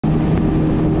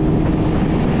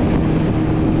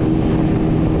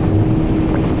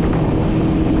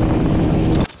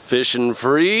Fishing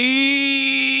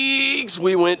freaks,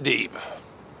 we went deep.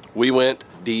 We went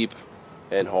deep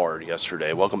and hard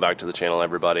yesterday. Welcome back to the channel,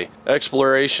 everybody.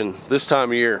 Exploration this time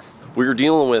of year. We were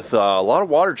dealing with a lot of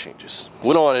water changes.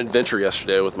 Went on an adventure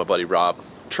yesterday with my buddy Rob,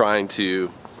 trying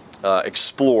to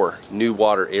explore new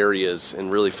water areas and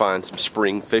really find some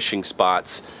spring fishing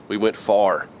spots. We went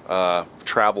far,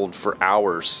 traveled for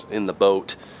hours in the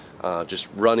boat, just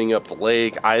running up the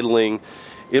lake, idling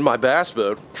in my bass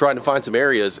boat, trying to find some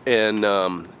areas, and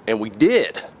we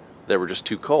did. They were just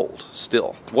too cold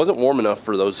still. It wasn't warm enough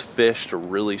for those fish to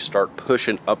really start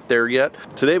pushing up there yet.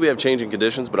 Today we have changing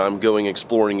conditions, but I'm going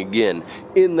exploring again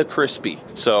in the Crispy.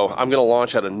 So I'm gonna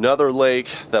launch at another lake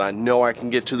that I know I can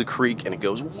get to the creek, and it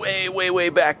goes way, way, way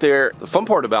back there. The fun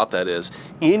part about that is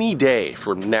any day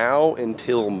from now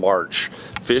until March,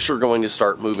 fish are going to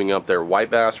start moving up there.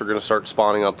 White bass are gonna start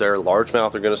spawning up there.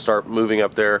 Largemouth are gonna start moving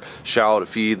up there. Shallow to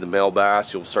feed, the male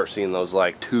bass, you'll start seeing those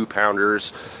like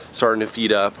 2-pounders starting to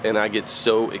feed up, and I get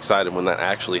so excited when that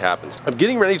actually happens. I'm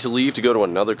getting ready to leave to go to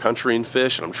another country and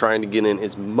fish, and I'm trying to get in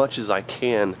as much as I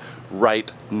can right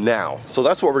now. So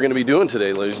that's what we're gonna be doing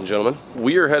today, ladies and gentlemen.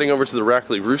 We are heading over to the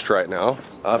Rackley roost right now.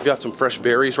 I've got some fresh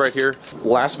berries right here.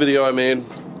 Last video I made,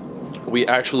 we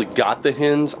actually got the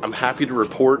hens. I'm happy to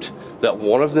report that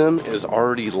one of them is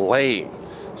already laying.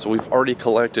 So we've already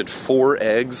collected 4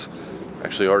 eggs.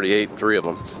 Actually already ate 3 of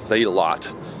them. They eat a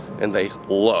lot, and they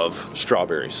love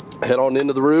strawberries. Head on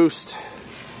into the roost.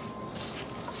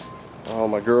 Oh,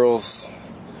 my girls,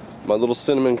 my little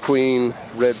cinnamon queen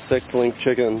red 6-link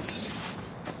chickens.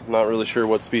 Not really sure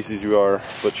what species you are,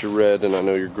 but you're red, and I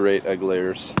know you're great egg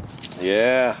layers.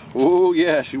 Yeah, ooh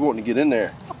yeah, she wanting to get in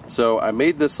there. So I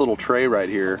made this little tray right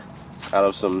here out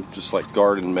of some just like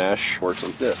garden mesh, works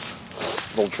like this,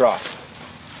 little trough.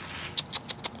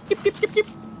 Yip, yip, yip, yip.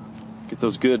 Get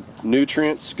those good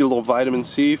nutrients, get a little vitamin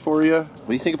C for you. What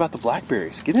do you think about the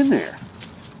blackberries? Get in there.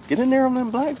 Get in there on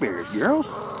them blackberries,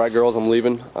 girls. All right, girls, I'm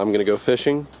leaving. I'm gonna go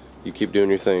fishing. You keep doing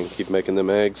your thing. Keep making them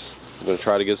eggs. I'm gonna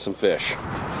try to get some fish.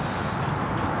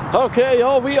 Okay,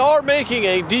 y'all, we are making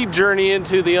a deep journey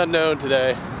into the unknown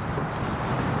today.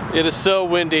 It is so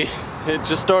windy. It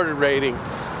just started raining.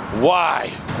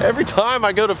 Why? Every time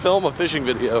I go to film a fishing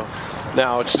video,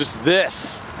 now it's just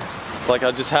this. It's like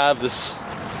I just have this,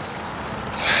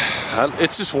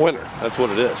 it's just winter. That's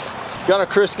what it is. Got a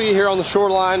Crispy here on the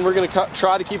shoreline. We're gonna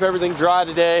try to keep everything dry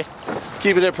today.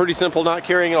 Keeping it pretty simple, not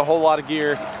carrying a whole lot of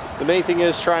gear. The main thing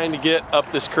is trying to get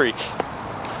up this creek.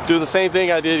 Do the same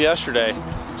thing I did yesterday,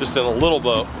 just in a little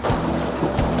boat.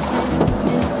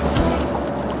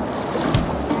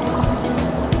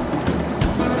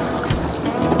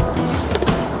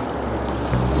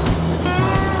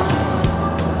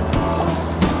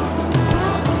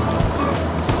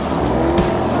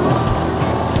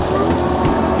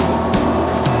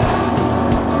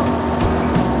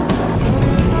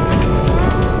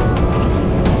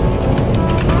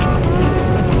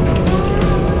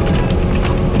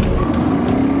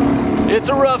 It's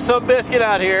a rough some biscuit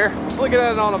out here. Just looking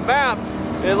at it on a map,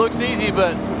 it looks easy,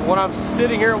 but when I'm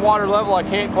sitting here at water level, I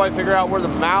can't quite figure out where the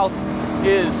mouth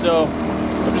is. So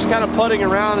I'm just kind of putting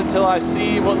around until I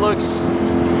see what looks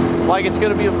like it's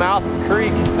gonna be a mouth of the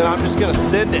creek. Then I'm just gonna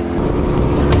send it.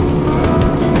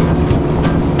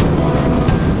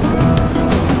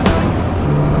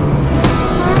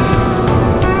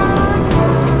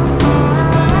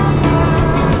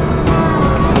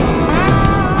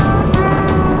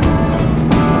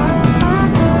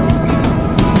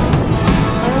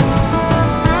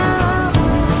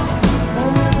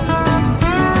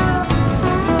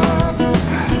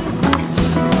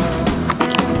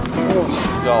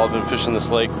 I've been fishing this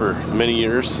lake for many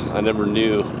years. I never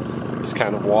knew this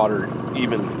kind of water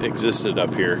even existed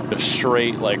up here. Just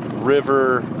straight like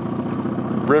river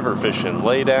fishing,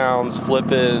 laydowns,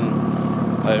 flipping.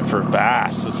 For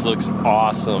bass, this looks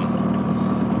awesome.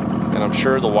 And I'm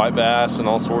sure the white bass and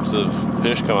all sorts of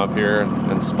fish come up here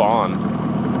and spawn.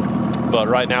 But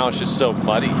right now it's just so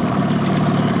muddy.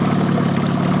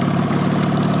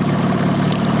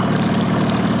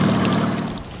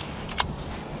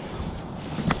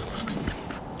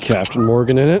 Captain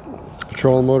Morgan in it.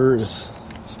 Patrol motor is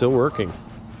still working.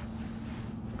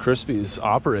 Crispy is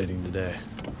operating today.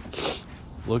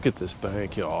 Look at this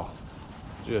bank, y'all.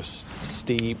 Just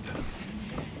steep.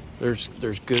 There's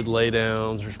good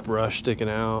laydowns. There's brush sticking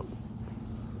out.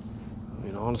 I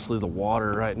mean, honestly, the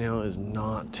water right now is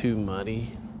not too muddy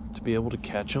to be able to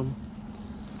catch them.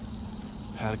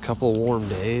 Had a couple of warm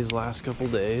days, last couple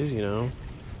of days, you know.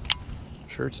 I'm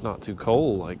sure it's not too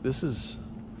cold. Like,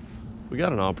 we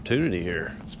got an opportunity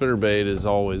here. Spinnerbait is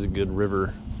always a good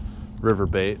river river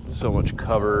bait. So much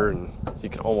cover, and you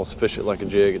can almost fish it like a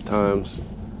jig at times.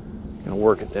 Gotta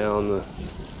work it down the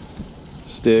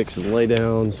sticks and lay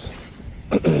downs.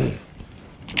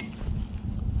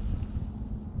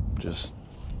 Just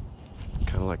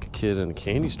kind of like a kid in a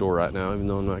candy store right now, even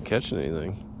though I'm not catching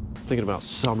anything. Thinking about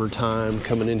summertime,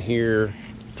 coming in here,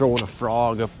 throwing a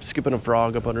frog up, skipping a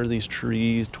frog up under these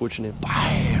trees, twitching it,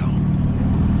 bam!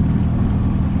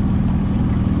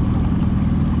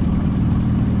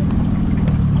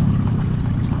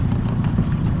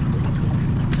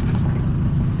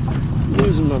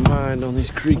 Losing my mind on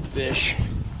these creek fish.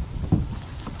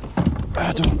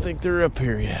 I don't think they're up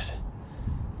here yet.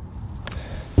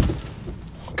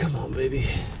 Come on, baby.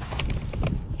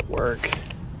 Work.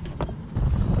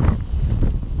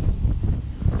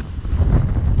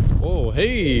 Oh,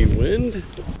 hey, wind.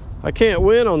 I can't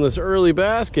win on this early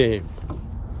bass game.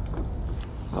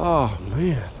 Oh,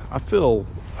 man. I feel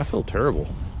terrible.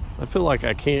 I feel like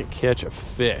I can't catch a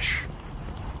fish.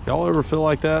 Y'all ever feel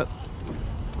like that?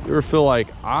 You ever feel like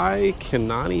I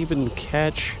cannot even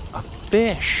catch a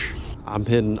fish? I'm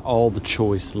hitting all the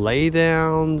choice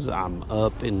laydowns. I'm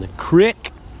up in the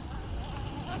creek.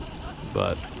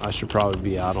 But I should probably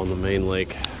be out on the main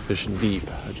lake fishing deep.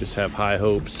 I just have high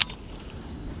hopes.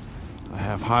 I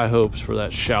have high hopes for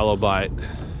that shallow bite.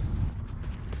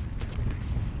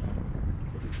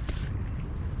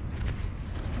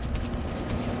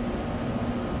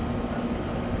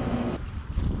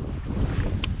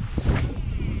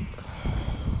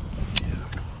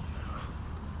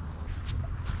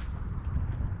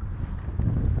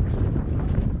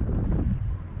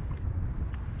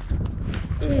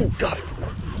 Oh, got it.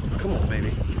 Come on,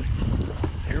 baby.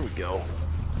 There we go.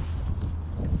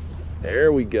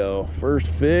 There we go. First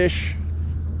fish.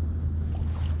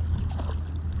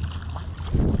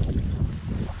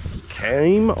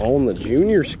 Came on the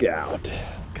Junior Scout.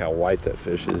 Look how white that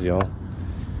fish is, y'all.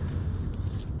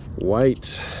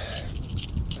 White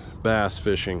bass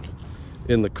fishing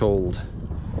in the cold.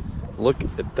 Look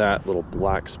at that little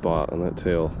black spot on that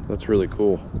tail. That's really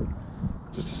cool.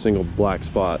 Just a single black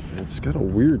spot. It's got a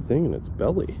weird thing in its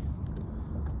belly.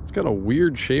 It's got a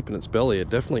weird shape in its belly. It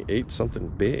definitely ate something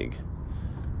big.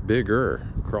 Bigger.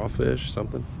 Crawfish,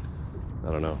 something.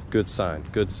 I don't know. Good sign.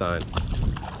 Good sign.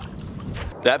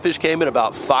 That fish came in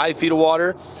about 5 feet of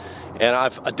water, and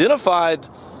I've identified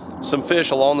some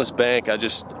fish along this bank.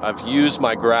 I've used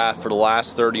my graph for the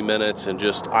last 30 minutes and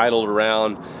just idled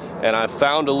around, and I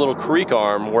found a little creek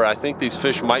arm where I think these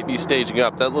fish might be staging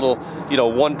up. That little,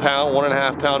 1 pound,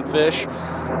 1.5 pound fish,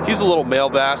 he's a little male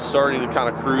bass starting to kind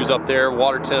of cruise up there.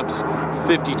 Water temps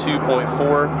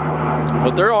 52.4,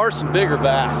 but there are some bigger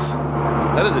bass.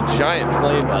 That is a giant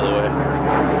plane, by the way.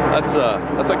 That's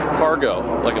like a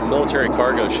cargo, like a military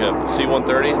cargo ship.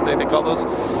 C-130, I think they call those.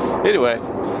 Anyway,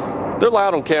 they're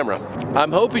loud on camera.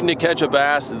 I'm hoping to catch a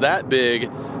bass that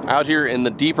big out here in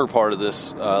the deeper part of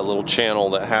this little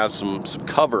channel that has some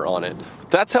cover on it.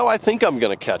 That's how I think I'm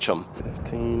gonna catch them.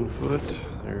 15 foot,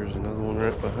 there's another one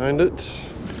right behind it.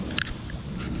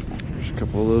 There's a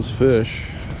couple of those fish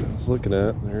I was looking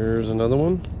at. There's another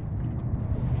one.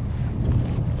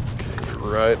 Okay,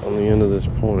 right on the end of this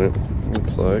point,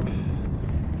 looks like.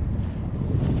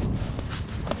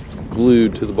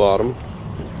 Glued to the bottom.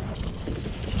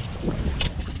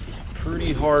 It's a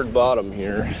pretty hard bottom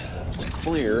here.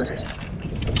 Clear.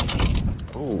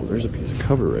 Oh, there's a piece of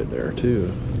cover right there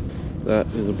too. That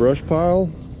is a brush pile.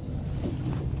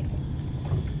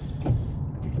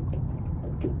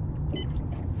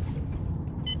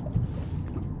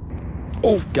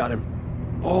 Oh, got him.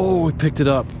 Oh, we picked it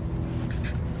up.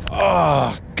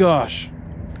 Ah, oh, gosh.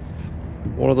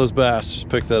 One of those bass just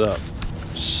picked that up.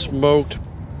 Smoked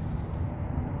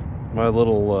my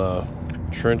little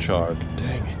trench hog.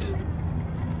 Dang it.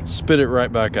 Spit it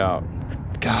right back out.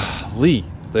 Golly,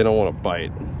 they don't want to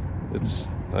bite.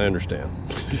 I understand.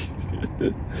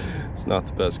 It's not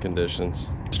the best conditions.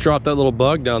 Just dropped that little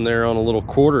bug down there on a little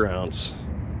 1/4 ounce.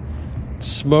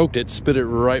 Smoked it, spit it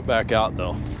right back out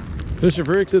though. Fishing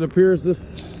Freaks, it appears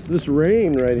this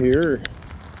rain right here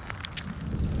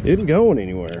isn't going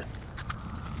anywhere.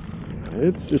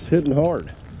 It's just hitting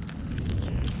hard.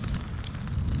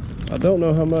 I don't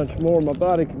know how much more my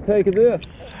body can take of this.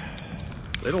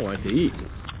 They don't like to eat.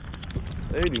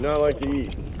 They do not like to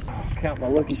eat. Count my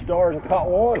lucky stars, I caught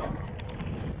one.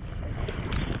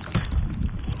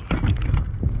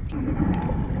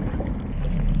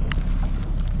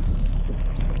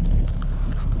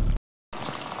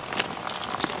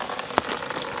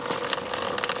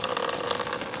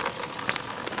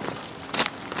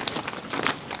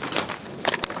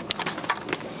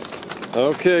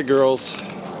 Okay, girls.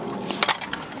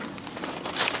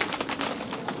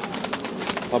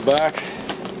 I'm back.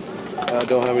 I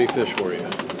don't have any fish for you,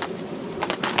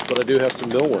 but I do have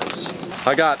some millworms.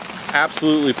 I got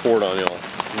absolutely poured on, y'all.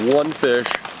 One fish,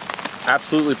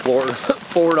 absolutely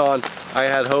poured on. I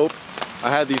had hope.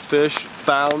 I had these fish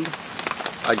found.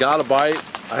 I got a bite.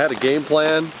 I had a game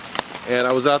plan, and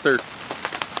I was out there an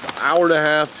hour and a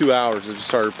half, 2 hours. It just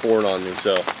started pouring on me.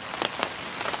 So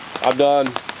I'm done.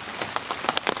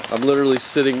 I'm literally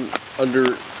sitting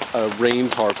under a rain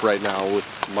tarp right now with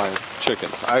my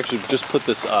chickens. I actually just put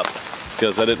this up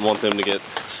because I didn't want them to get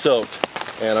soaked.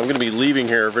 And I'm going to be leaving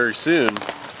here very soon,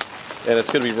 and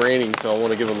it's going to be raining, so I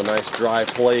want to give them a nice dry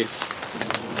place.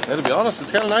 And to be honest,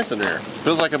 it's kind of nice in here.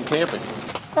 Feels like I'm camping.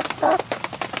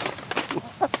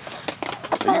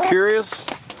 Are you curious?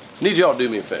 I need y'all to do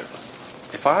me a favor.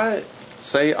 If I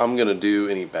say I'm going to do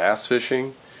any bass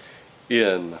fishing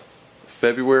in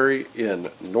February in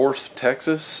North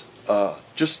Texas,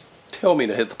 just tell me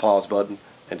to hit the pause button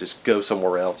and just go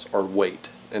somewhere else or wait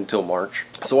until March.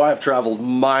 So I have traveled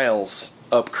miles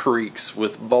up creeks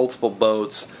with multiple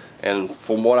boats, and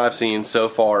from what I've seen so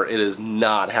far, it is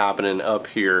not happening up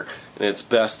here, and it's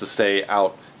best to stay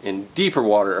out in deeper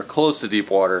water or close to deep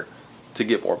water to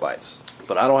get more bites.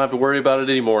 But I don't have to worry about it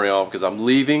anymore, y'all, because I'm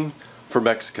leaving for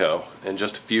Mexico in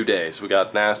just a few days. We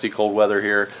got nasty cold weather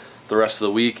here the rest of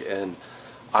the week, and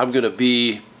I'm gonna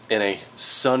be in a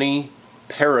sunny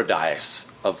paradise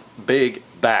of big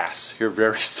bass here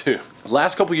very soon. The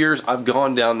last couple years I've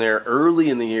gone down there early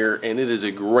in the year, and it is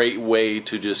a great way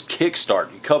to just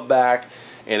kickstart. You come back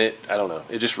and I don't know,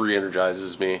 it just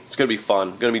re-energizes me. It's gonna be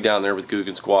fun. I'm gonna be down there with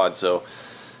Guggen Squad, so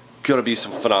gonna be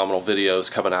some phenomenal videos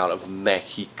coming out of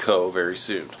Mexico very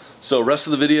soon. So rest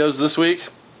of the videos this week,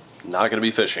 not gonna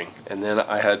be fishing, and then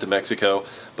I head to Mexico.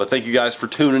 But thank you guys for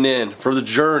tuning in for the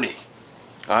journey.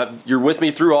 You're with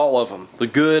me through all of them, the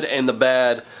good and the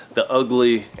bad, the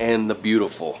ugly and the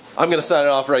beautiful. I'm gonna sign it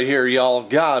off right here, y'all.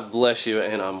 God bless you,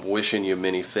 and I'm wishing you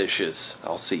many fishes.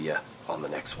 I'll see you on the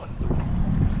next one.